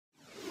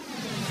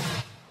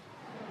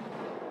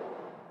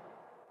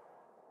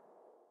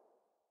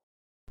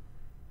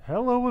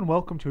Hello and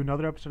welcome to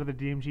another episode of the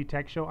DMG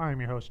Tech Show.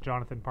 I'm your host,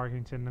 Jonathan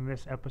Parkington. In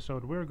this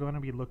episode, we're going to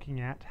be looking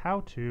at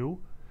how to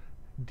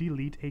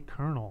delete a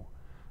kernel.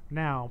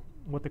 Now,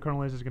 what the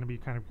kernel is going to be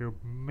kind of your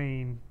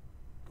main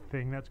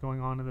thing that's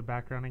going on in the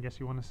background, I guess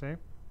you want to say.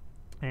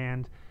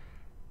 And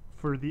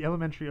for the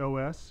elementary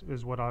OS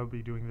is what I'll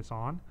be doing this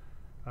on.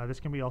 This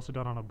can be also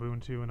done on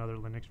Ubuntu and other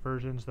Linux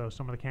versions, though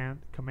some of the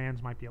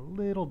commands might be a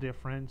little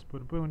different.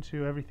 But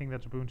Ubuntu, everything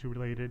that's Ubuntu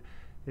related,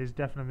 is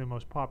definitely the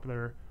most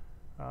popular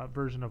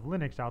version of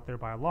Linux out there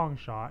by a long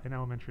shot, and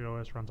elementary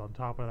OS runs on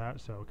top of that,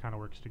 so it kind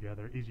of works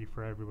together, easy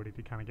for everybody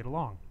to kind of get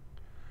along.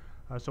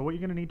 So what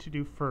you're going to need to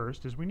do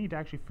first is we need to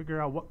actually figure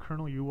out what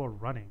kernel you are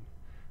running.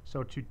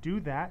 So to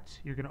do that,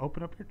 you're going to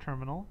open up your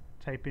terminal,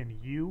 type in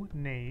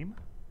uname,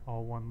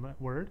 all one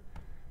word,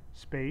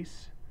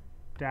 space,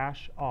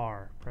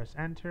 -r, press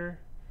enter,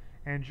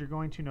 and you're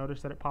going to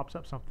notice that it pops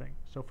up something.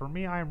 So for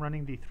me, I am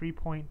running the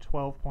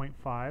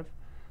 3.12.5.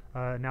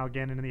 Now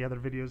again, in the other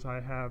videos I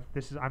have,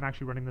 I'm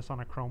actually running this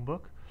on a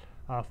Chromebook,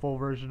 full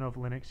version of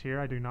Linux here.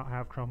 I do not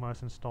have Chrome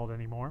OS installed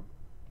anymore.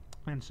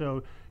 And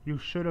so you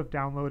should have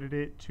downloaded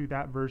it to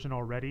that version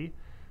already.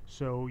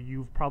 So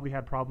you've probably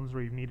had problems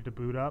where you've needed to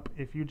boot up.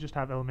 If you just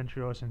have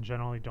elementary OS in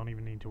general, you don't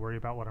even need to worry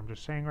about what I'm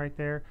just saying right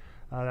there.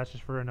 That's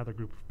just for another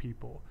group of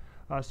people.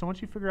 So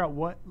once you figure out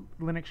what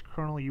Linux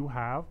kernel you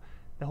have,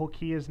 the whole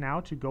key is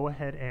now to go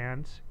ahead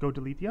and go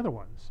delete the other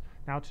ones.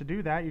 Now to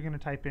do that, you're going to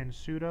type in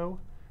sudo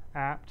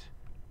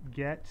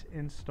apt-get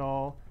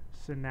install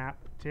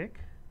Synaptic.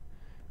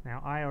 Now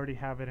I already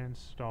have it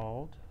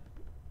installed.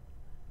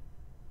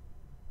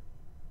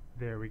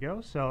 There we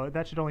go. So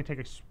that should only take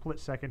a split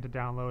second to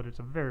download. It's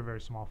a very, very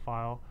small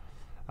file.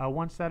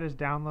 Once that is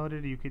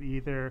downloaded, you could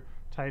either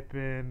type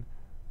in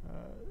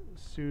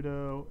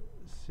sudo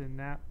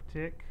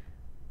Synaptic,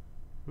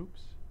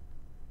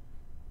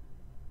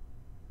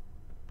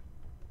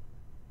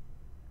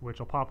 which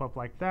will pop up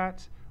like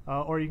that.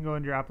 Or you can go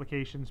into your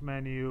applications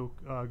menu,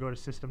 go to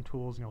system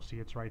tools, and you'll see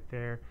it's right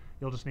there.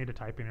 You'll just need to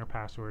type in your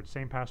password,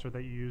 same password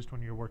that you used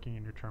when you're working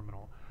in your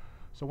terminal.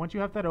 So once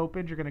you have that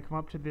opened, you're going to come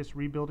up to this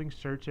rebuilding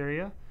search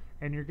area,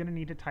 and you're going to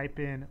need to type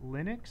in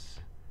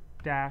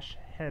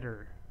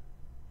Linux-header.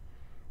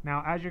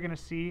 Now, as you're going to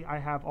see, I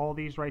have all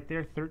these right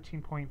there,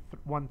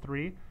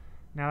 13.13.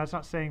 Now, that's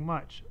not saying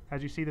much.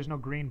 As you see, there's no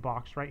green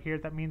box right here.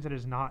 That means it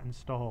is not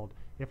installed.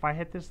 If I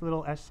hit this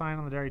little S sign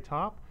on the very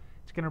top,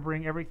 it's going to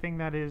bring everything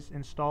that is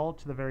installed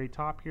to the very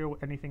top here,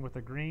 anything with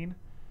a green.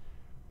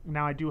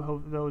 Now I do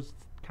have those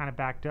kind of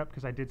backed up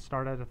because I did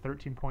start at a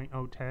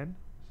 13.010,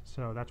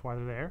 so that's why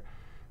they're there.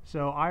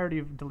 So I already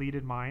have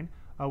deleted mine.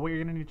 What you're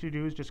going to need to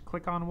do is just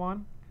click on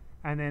one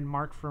and then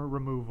mark for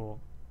removal.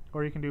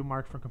 Or you can do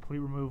mark for complete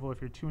removal. If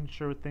you're too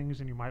unsure with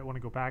things and you might want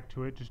to go back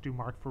to it, just do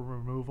mark for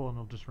removal and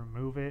it'll just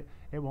remove it.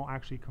 It won't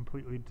actually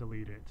completely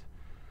delete it.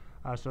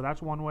 So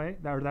that's one way,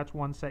 that's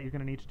one set you're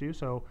going to need to do.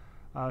 So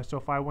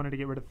if I wanted to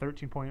get rid of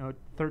 13.0,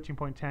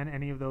 13.10,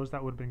 any of those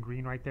that would have been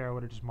green right there, I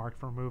would have just marked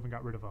for remove and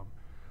got rid of them.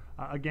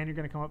 Again, you're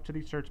going to come up to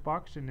the search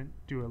box and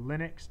do a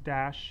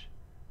Linux-image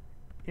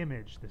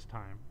this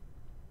time.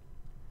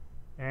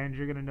 And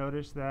you're going to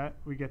notice that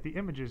we get the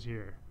images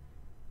here.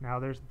 Now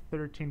there's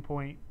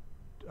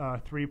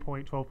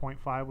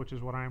 13.3.12.5, which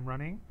is what I'm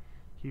running.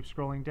 Keep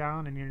scrolling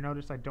down and you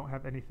notice I don't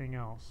have anything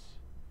else.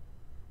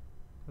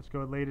 Let's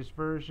go with latest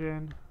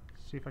version.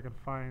 See if I can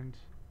find.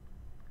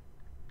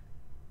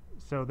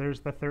 So there's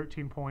the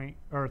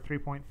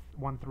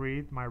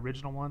 3.13, my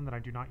original one that I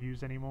do not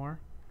use anymore.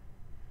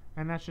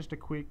 And that's just a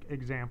quick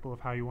example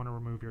of how you want to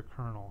remove your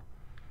kernel.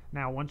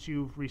 Now, once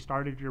you've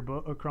restarted your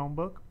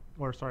Chromebook,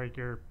 or sorry,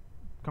 your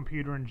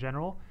computer in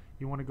general,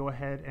 you want to go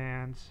ahead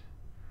and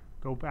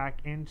go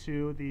back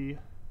into the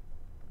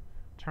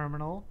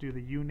terminal, do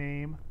the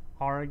uname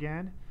R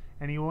again,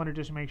 and you want to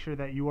just make sure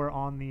that you are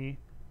on the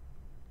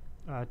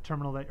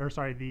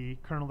the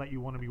kernel that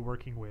you want to be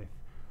working with.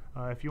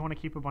 If you want to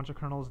keep a bunch of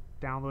kernels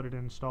downloaded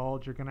and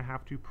installed, you're going to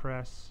have to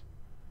press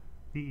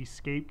the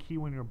escape key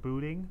when you're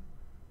booting,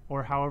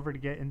 or however to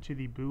get into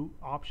the boot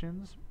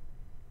options.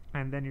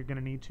 And then you're going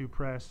to need to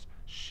press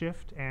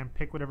shift and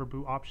pick whatever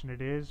boot option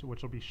it is,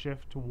 which will be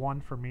shift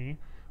 1 for me,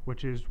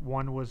 which is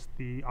 1 was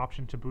the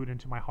option to boot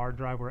into my hard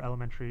drive where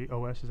elementary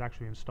OS is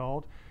actually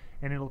installed.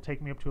 And it'll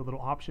take me up to a little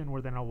option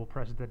where then I will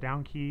press the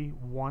down key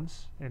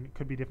once, and it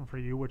could be different for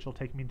you, which will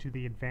take me to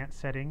the advanced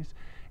settings.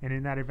 And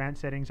in that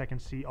advanced settings, I can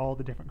see all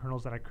the different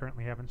kernels that I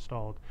currently have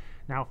installed.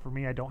 Now for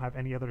me, I don't have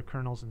any other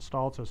kernels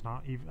installed, so it's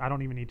not I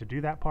don't even need to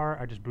do that part.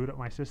 I just boot up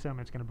my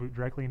system. It's going to boot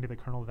directly into the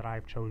kernel that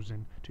I've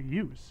chosen to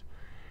use.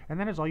 And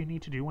that is all you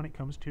need to do when it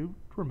comes to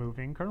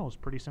removing kernels.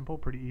 Pretty simple,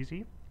 pretty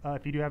easy.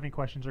 If you do have any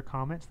questions or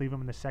comments, leave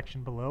them in the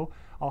section below.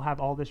 I'll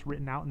have all this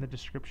written out in the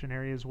description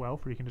area as well,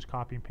 for you can just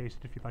copy and paste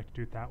it if you'd like to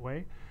do it that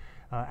way.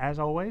 As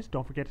always,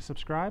 don't forget to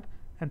subscribe,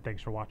 and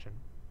thanks for watching.